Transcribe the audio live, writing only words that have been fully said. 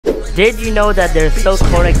Did you know that there's still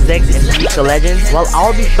Koenigseggs in League of Legends? Well,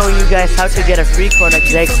 I'll be showing you guys how to get a free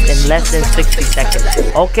Koenigsegg in less than 60 seconds.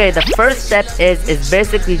 Okay, the first step is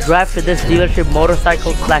basically drive to this dealership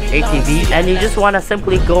motorcycle / ATV, and you just want to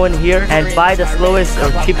simply go in here and buy the slowest or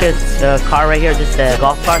cheapest car right here, just a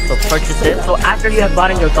golf cart. So purchase it. So after you have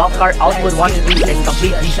bought in your golf cart, all you would want to do is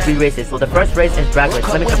complete these 3 races. So the first race is drag race.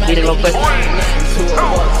 Let me complete it real quick.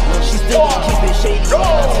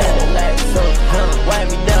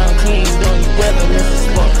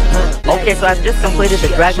 Okay, so I've just completed the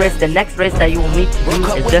drag race. The next race that you will need to do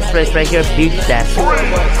is this race right here, beach dash.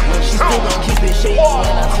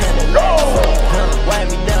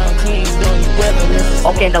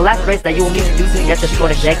 Okay, and the last race that you will need to do to get this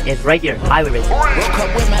Koenigsegg is right here, highway race.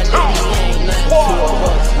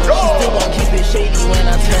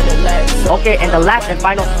 Okay, and the last and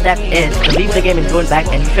final step is to leave the game and join back,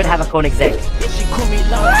 and you should have a Koenigsegg.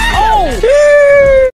 Oh!